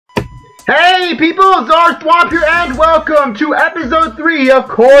Hey people, Czar Swamp here and welcome to episode 3 of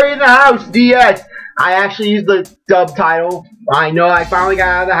Cory in the House DS. I actually used the dub title. I know I finally got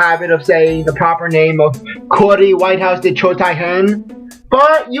out of the habit of saying the proper name of Cory White House de Chotai Hen,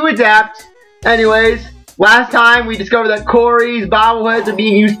 but you adapt. Anyways, last time we discovered that Cory's bobbleheads are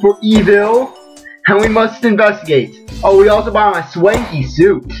being used for evil, and we must investigate. Oh, we also bought my swanky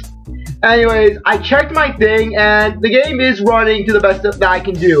suit. Anyways, I checked my thing and the game is running to the best that I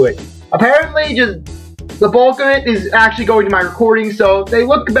can do it. Apparently, just the bulk of it is actually going to my recording, so they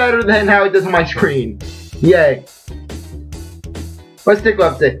look better than how it does on my screen. Yay. What's Stickler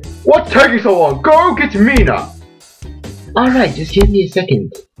up to? What's taking so long? Go get Mina! Alright, just give me a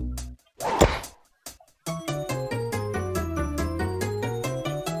second.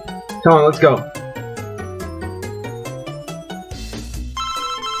 Come on, let's go.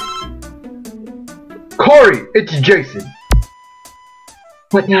 Cory, it's Jason.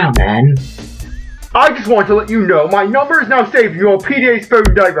 What now, man? I just want to let you know my number is now saved in your PDA's phone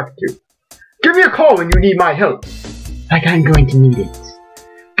directory. Give me a call when you need my help. Like I'm going to need it.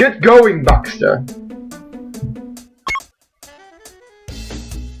 Get going, Baxter.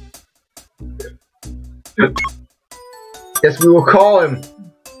 Yes, we will call him.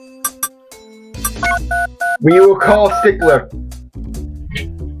 We will call Stickler.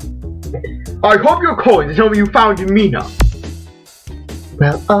 I hope you're calling to tell me you found Mina.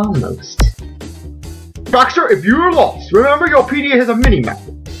 Well, almost. Baxter, if you're lost, remember your PDA has a mini-map.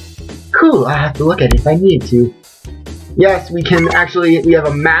 Cool, I'll have to look at it if I need to. Yes, we have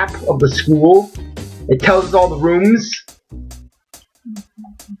a map of the school. It tells us all the rooms.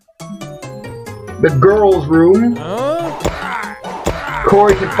 The girls' room.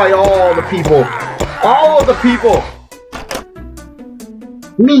 Cory can fight all the people. All of the people!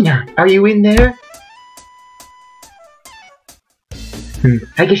 Mina, are you in there?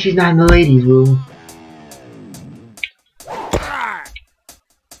 I guess she's not in the ladies' room.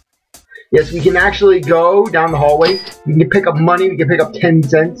 Yes, we can actually go down the hallway. We can pick up money. We can pick up 10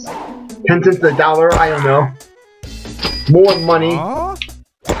 cents. 10 cents to the dollar. I don't know. More money.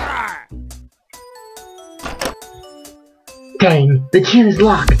 Dang, the gym is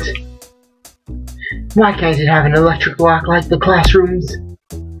locked. Why can't it have an electric lock like the classrooms?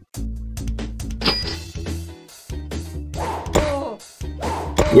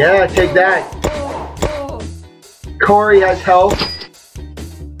 Yeah, take that. Cory has help.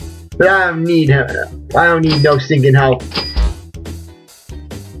 But I don't need him. I don't need no stinking help.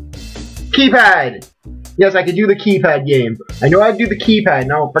 Keypad! Yes, I can do the keypad game. I know how to do the keypad.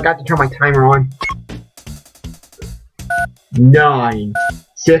 No, I forgot to turn my timer on. 9,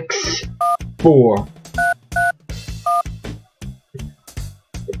 6, 4.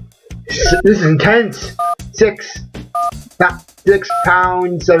 This is intense. 6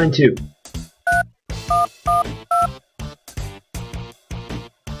 pound 72.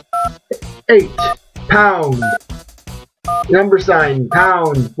 £8 number sign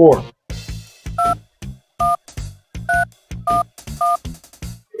pound 4.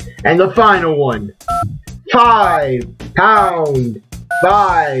 And the final one, £5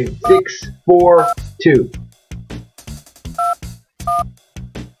 5 6 4 2.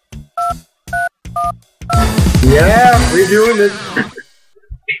 Yeah, we're doing this.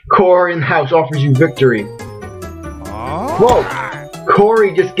 Cory in the House offers you victory. Whoa,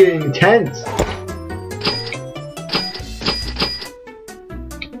 Cory just getting intense.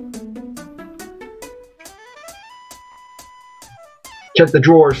 Check the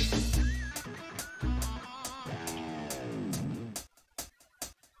drawers.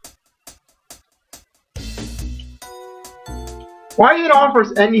 Why even offer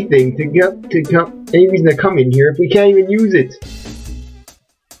us anything any reason to come in here if we can't even use it?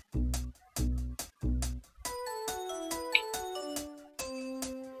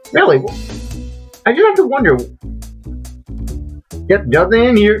 Really? I just have to wonder. Yep, nothing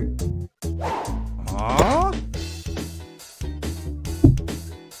in here.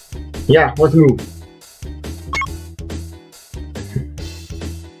 Yeah, let's move.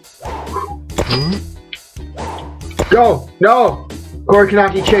 Go! No! Cory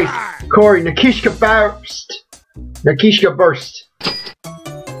cannot be chased. Cory, Nakishka burst! Nakishka burst.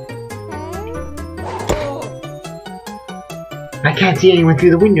 I can't see anyone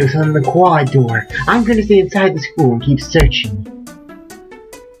through the windows on the quad door. I'm gonna stay inside the school and keep searching.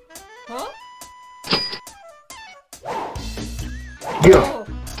 Go!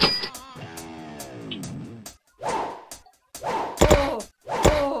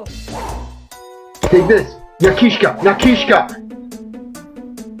 Take this! Nakishka! Nakishka!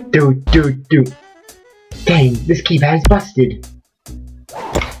 Dude. Dang, this keypad's busted.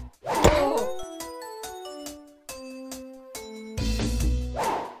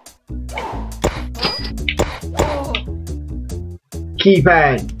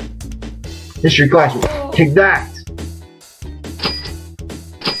 Keypad. History classroom. Take that.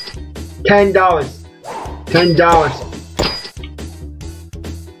 $10. $10.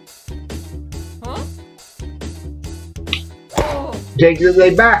 Huh? Take your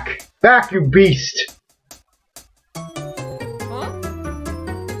leg back. Back, you beast. Huh?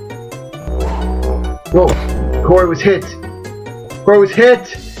 Whoa. Cory was hit. Cory was hit.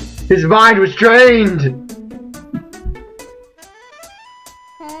 His mind was drained.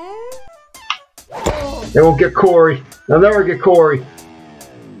 They won't get Cory. They'll never get Cory.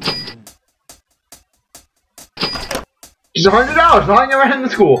 Just $100 lying around in the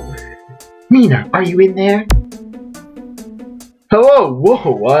school. Mina, are you in there? Hello.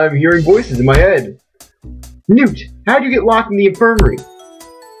 Whoa, I'm hearing voices in my head. Newt, how'd you get locked in the infirmary?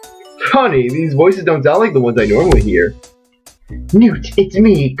 Funny, these voices don't sound like the ones I normally hear. Newt, it's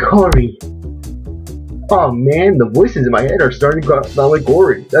me, Cory. Oh man, the voices in my head are starting to sound like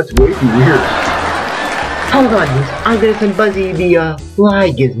Cory. That's way too weird. Hold on, Newt. I'm gonna send Buzzy the,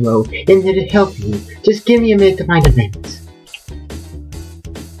 fly gizmo in there to help you. Just give me a minute to find a vent.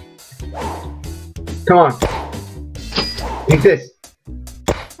 Come on. Take this.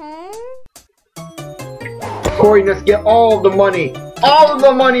 Cory must get all of the money. All of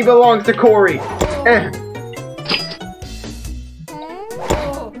the money belongs to Cory.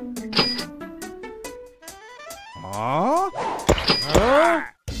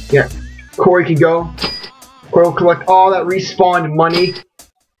 Yeah, Cory can go. Cory will collect all that respawned money.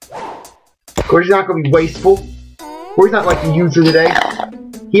 Cory's not going to be wasteful. Cory's not like the youth of the day.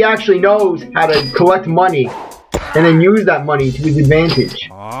 He actually knows how to collect money and then use that money to his advantage.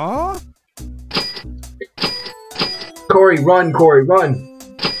 Cory, run, Cory, run.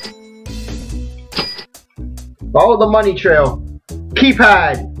 Follow the money trail.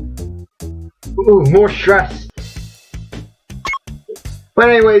 Keypad. Ooh, more stress. But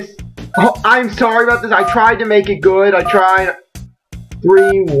anyways, oh, I'm sorry about this. I tried to make it good. I tried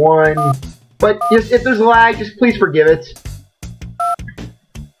 3, 1. But just, if there's lag, just please forgive it.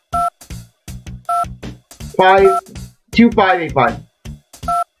 5, 2, 5, 8, 5.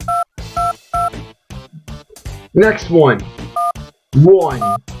 Next one.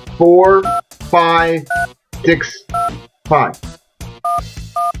 1, 4, 5, 6, 5.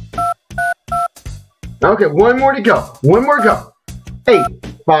 Okay, one more to go. One more to go. 8,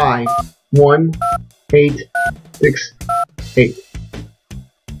 5, 1, 8, 6, 8.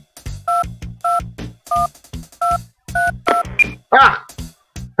 Ah!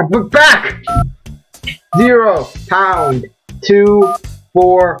 I went back! 0, pound, 2,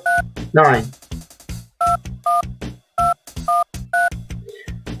 4, 9.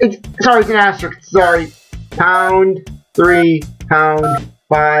 Sorry, it's an asterisk. Sorry. Pound, 3, pound,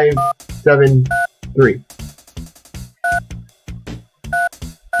 5, 7, 3.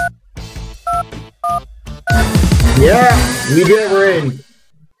 Yeah, we did it, we're in.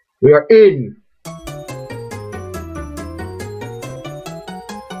 We are in.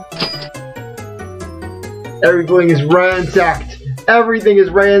 Everything is ransacked. Everything is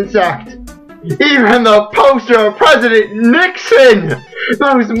ransacked. Even the poster of President Nixon!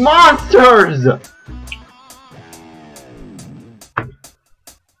 Those monsters!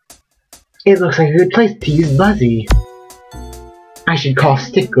 It looks like a good place to use Buzzy. I should call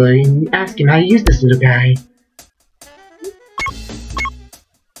Stickler and ask him how to use this little guy.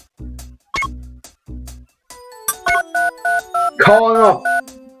 Call him up!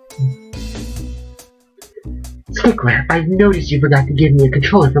 Stickler, I've noticed you forgot to give me a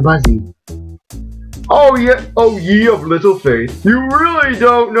controller for Buzzy. Oh yeah, oh ye of little faith. You really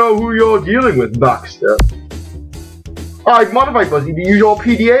don't know who you're dealing with, Baxter. I've modified Buzzy to use your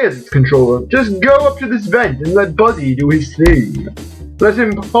PDA as its controller. Just go up to this vent and let Buzzy do his thing. Let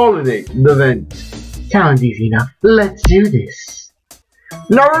him pollinate the vent. Sounds easy enough. Let's do this.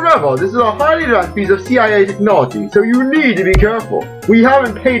 Now remember, this is a highly advanced piece of CIA technology, so you need to be careful. We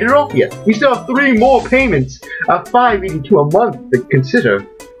haven't paid it off yet. We still have 3 more payments of $5.82 a month to consider.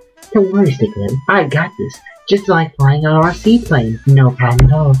 Don't worry, Stickler. I got this. Just like flying an RC plane. No problem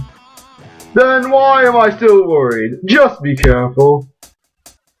at all. Then why am I still worried? Just be careful.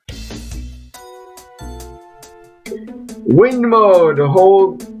 Wind mode.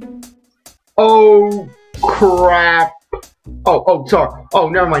 Hold. Oh, crap. Oh, sorry. Oh,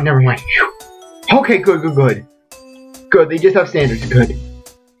 never mind. Whew. Okay, good. Good, they just have standards. Good.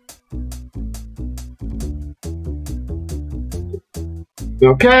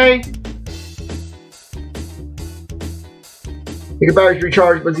 Okay. Make a battery to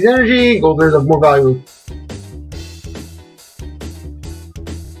recharge Buzzy's energy. Gold is of more value.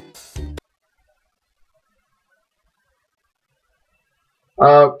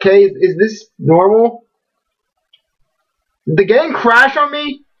 Okay, is this normal? Did the game crash on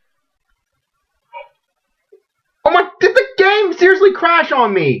me? Oh my, did the game seriously crash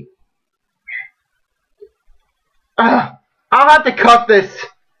on me? I'll have to cut this.